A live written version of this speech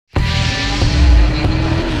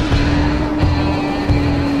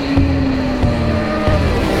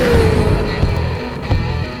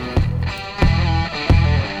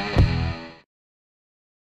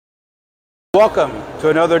Welcome to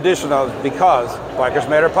another edition of Because Bikers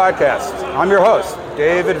Matter podcast. I'm your host,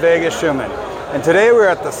 David Vegas Schumann. And today we're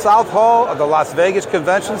at the South Hall of the Las Vegas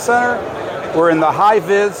Convention Center. We're in the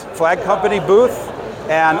Hi-Viz Flag Company booth,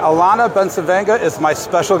 and Alana Bensavenga is my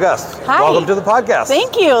special guest. Hi. Welcome to the podcast.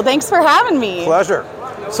 Thank you. Thanks for having me. Pleasure.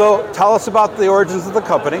 So tell us about the origins of the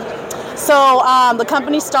company. So the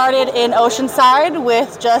company started in Oceanside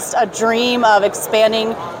with just a dream of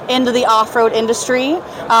expanding into the off-road industry.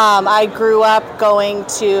 I grew up going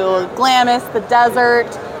to Glamis, the desert,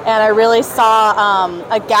 and I really saw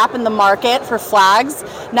a gap in the market for flags.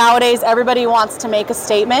 Nowadays, everybody wants to make a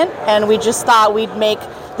statement, and we just thought we'd make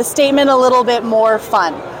the statement a little bit more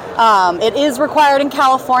fun. It is required in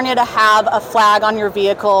California to have a flag on your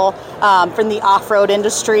vehicle from the off-road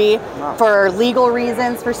industry for legal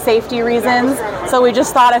reasons, for safety reasons. So we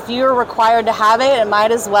just thought if you're required to have it, it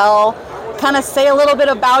might as well kind of say a little bit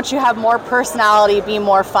about you, have more personality, be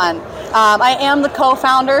more fun. I am the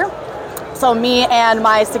co-founder. So me and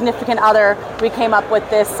my significant other, we came up with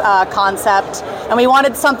this concept, and we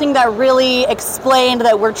wanted something that really explained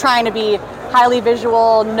that we're trying to be highly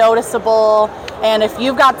visual, noticeable, and if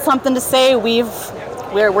you've got something to say,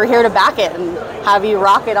 we're here to back it and have you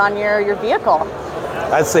rock it on your vehicle.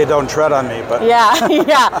 I'd say don't tread on me, but... Yeah,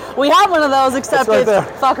 we have one of those, except right it's there.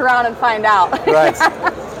 Fuck around and find out. Right.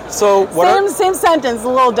 So same sentence, a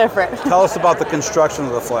little different. Tell us about the construction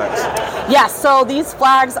of the flags. Yes, so these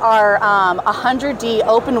flags are 100D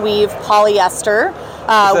open weave polyester. Is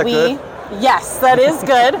that good? Yes, that is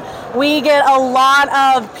good. We get a lot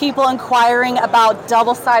of people inquiring about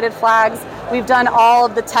double-sided flags. We've done all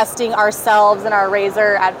of the testing ourselves in our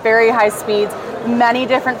Razor at very high speeds, many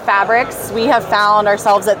different fabrics. We have found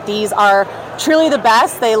ourselves that these are truly the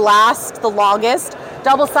best. They last the longest.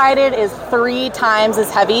 Double-sided is 3 times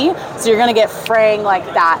as heavy, so you're going to get fraying like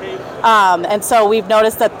that. And so we've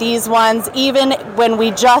noticed that these ones, even when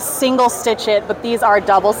we just single stitch it, but these are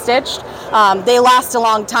double stitched, they last a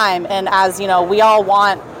long time. And as you know, we all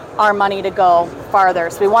want our money to go farther.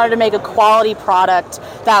 So we wanted to make a quality product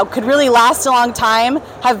that could really last a long time,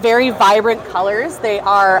 have very vibrant colors. They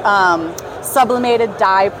are sublimated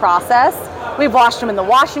dye process. We've washed them in the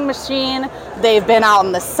washing machine. They've been out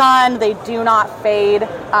in the sun. They do not fade.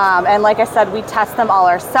 And like I said, we test them all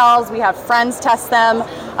ourselves. We have friends test them.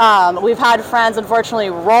 We've had friends, unfortunately,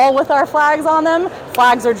 roll with our flags on them.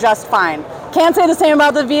 Flags are just fine. Can't say the same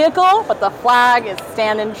about the vehicle, but the flag is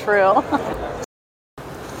standing true.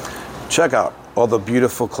 Check out all the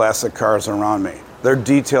beautiful classic cars around me. They're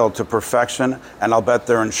detailed to perfection, and I'll bet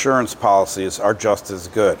their insurance policies are just as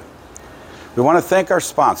good. We want to thank our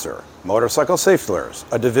sponsor, Motorcycle Safety Lawyers,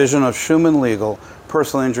 a division of Schumann Legal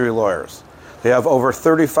personal injury lawyers. They have over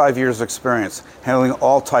 35 years experience handling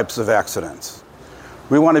all types of accidents.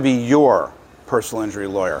 We want to be your personal injury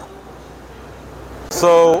lawyer.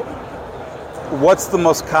 So, what's the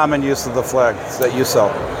most common use of the flags that you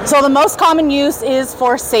sell? So the most common use is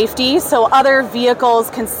for safety, so other vehicles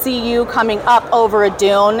can see you coming up over a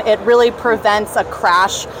dune. It really prevents a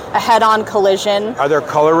crash, a head-on collision. Are there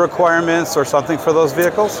color requirements or something for those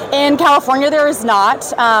vehicles? In California, there is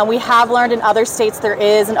not. We have learned in other states there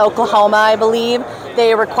is. In Oklahoma, I believe,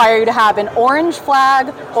 they require you to have an orange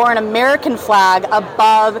flag or an American flag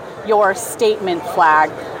above your statement flag.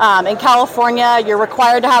 In California, you're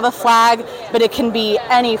required to have a flag, but it can be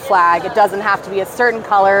any flag. It doesn't have to be a certain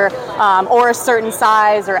color or a certain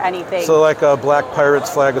size or anything. So like a Black Pirates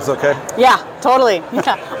flag is okay? Yeah, totally.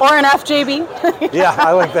 Yeah. Or an FJB. Yeah,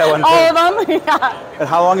 I like that one too. All of them, yeah. And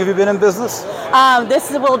how long have you been in business? This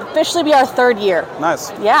will officially be our 3rd year.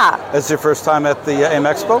 Nice. Yeah. This is your first time at the AIM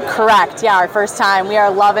Expo? Correct, yeah, our first time. We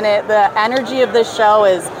are loving it. The energy of this show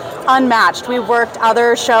is unmatched. We've worked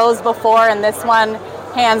other shows before, and this one,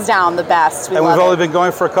 hands down, the best. And we've only been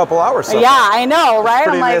going for a couple hours. So yeah, I know, right?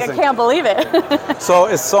 I'm like, amazing. I can't believe it. So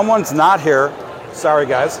if someone's not here, sorry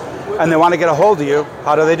guys, and they want to get a hold of you,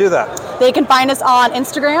 how do they do that? They can find us on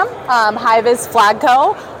Instagram, Hi-Viz Flag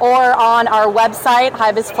Co., or on our website,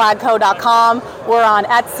 hivizflagco.com. We're on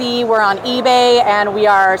Etsy, we're on eBay, and we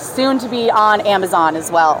are soon to be on Amazon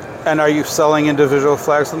as well. And are you selling individual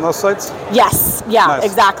flags on those sites? Yes, yeah, nice.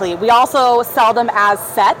 Exactly. We also sell them as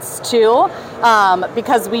sets too,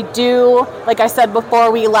 because we do, like I said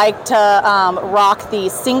before, we like to rock the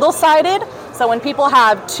single-sided. So when people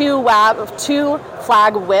have two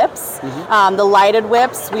flag whips, the lighted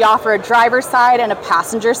whips, we offer a driver's side and a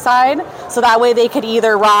passenger side. So that way they could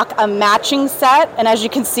either rock a matching set, and as you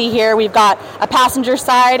can see here, we've got a passenger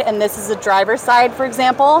side and this is a driver's side, for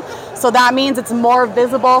example. So that means it's more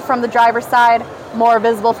visible from the driver's side, more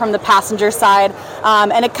visible from the passenger side.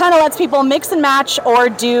 And it kind of lets people mix and match or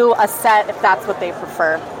do a set if that's what they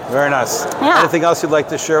prefer. Very nice. Yeah. Anything else you'd like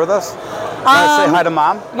to share with us? Want to say hi to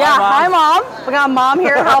Mom? Yeah, hi Mom. We got Mom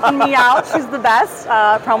here helping me out. She's the best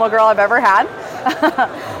promo girl I've ever had.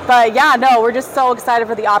 But yeah, no, we're just so excited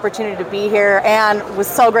for the opportunity to be here, and it was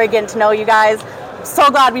so great getting to know you guys. So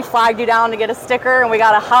glad we flagged you down to get a sticker, and we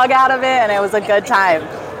got a hug out of it, and it was a good time.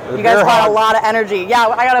 You guys brought a lot of energy. Yeah,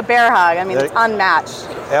 I got a bear hug. I mean, it's unmatched.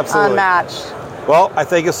 Absolutely. Unmatched. Well, I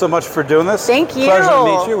thank you so much for doing this. Thank you. Pleasure to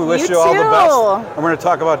meet you. We wish you all the best. And we're going to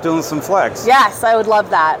talk about doing some flags. Yes, I would love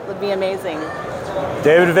that. It would be amazing.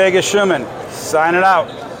 David Vegas Schumann, signing out.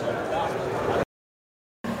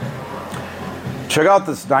 Check out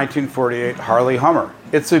this 1948 Harley Hummer.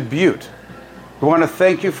 It's a beaut. We want to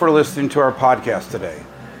thank you for listening to our podcast today.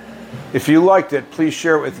 If you liked it, please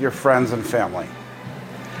share it with your friends and family.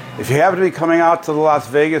 If you happen to be coming out to the Las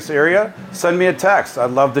Vegas area, send me a text.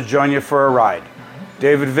 I'd love to join you for a ride.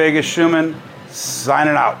 David Vegas Schumann,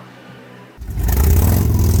 signing out.